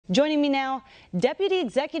Joining me now, Deputy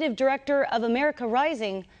Executive Director of America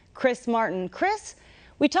Rising, Chris Martin. Chris,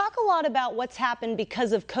 we talk a lot about what's happened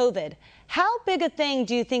because of COVID. How big a thing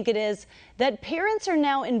do you think it is that parents are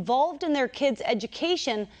now involved in their kids'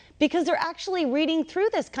 education because they're actually reading through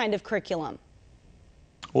this kind of curriculum?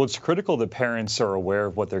 Well, it's critical that parents are aware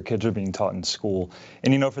of what their kids are being taught in school.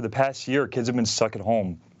 And, for the past year, kids have been stuck at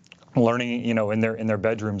home learning, in their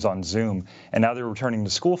bedrooms on Zoom. And now they're returning to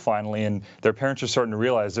school finally, and their parents are starting to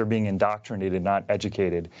realize they're being indoctrinated, not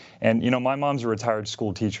educated. And, my mom's a retired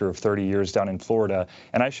school teacher of 30 years down in Florida,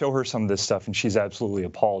 and I show her some of this stuff, and she's absolutely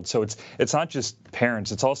appalled. So it's not just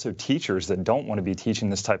parents, it's also teachers that don't want to be teaching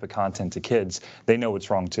this type of content to kids. They know it's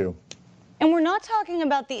wrong, too. And we're not talking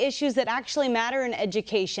about the issues that actually matter in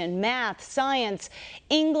education: math, science,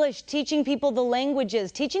 English, teaching people the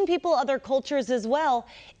languages, teaching people other cultures as well.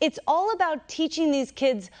 It's all about teaching these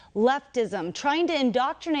kids leftism, trying to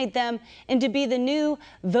indoctrinate them into be the new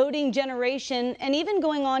voting generation, and even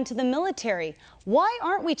going on to the military. Why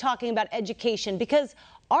aren't we talking about education? Because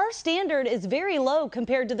our standard is very low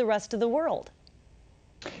compared to the rest of the world.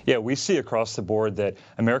 Yeah, we see across the board that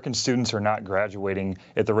American students are not graduating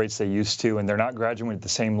at the rates they used to, and they're not graduating at the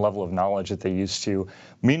same level of knowledge that they used to.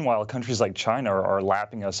 Meanwhile, countries like China are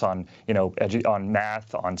lapping us on, on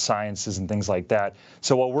math, on sciences, and things like that.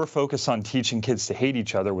 So while we're focused on teaching kids to hate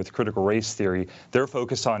each other with critical race theory, they're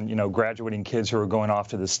focused on, graduating kids who are going off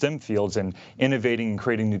to the STEM fields and innovating and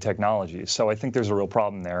creating new technologies. So I think there's a real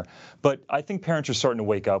problem there. But I think parents are starting to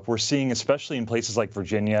wake up. We're seeing, especially in places like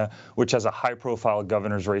Virginia, which has a high-profile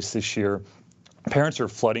governor's race this year, parents are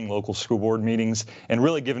flooding local school board meetings and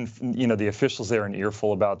really giving the officials there an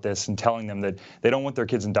earful about this and telling them that they don't want their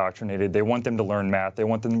kids indoctrinated. They want them to learn math. They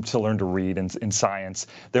want them to learn to read in science.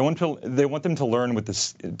 They want them to learn with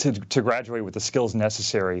this to graduate with the skills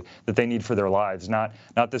necessary that they need for their lives, not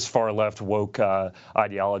this far left woke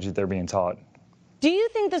ideology that they're being taught. Do you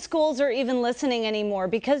think the schools are even listening anymore?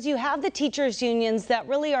 Because you have the teachers' unions that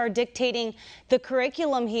really are dictating the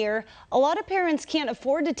curriculum here. A lot of parents can't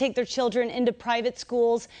afford to take their children into private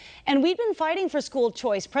schools, and we've been fighting for school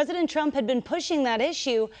choice. President Trump had been pushing that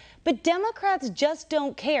issue, but Democrats just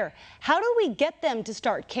don't care. How do we get them to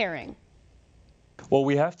start caring? Well,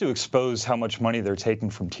 we have to expose how much money they're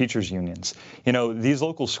taking from teachers' unions. These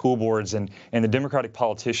local school boards and the Democratic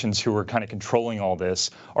politicians who are kind of controlling all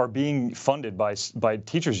this are being funded by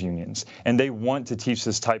teachers' unions. And they want to teach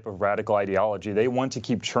this type of radical ideology. They want to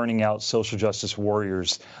keep churning out social justice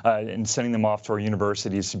warriors and sending them off to our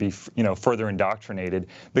universities to be, further indoctrinated,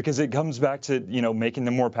 because it comes back to, making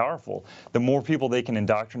them more powerful. The more people they can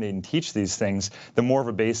indoctrinate and teach these things, the more of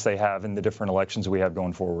a base they have in the different elections we have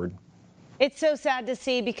going forward. It's so sad to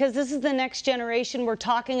see, because this is the next generation we're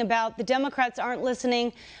talking about. The Democrats aren't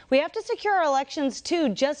listening. We have to secure our elections, too,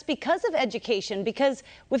 just because of education, because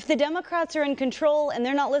if the Democrats are in control and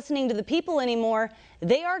they're not listening to the people anymore,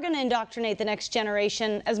 they are going to indoctrinate the next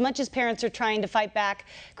generation as much as parents are trying to fight back.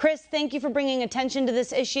 Chris, thank you for bringing attention to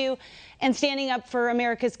this issue and standing up for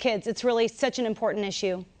America's kids. It's really such an important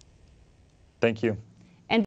issue. Thank you.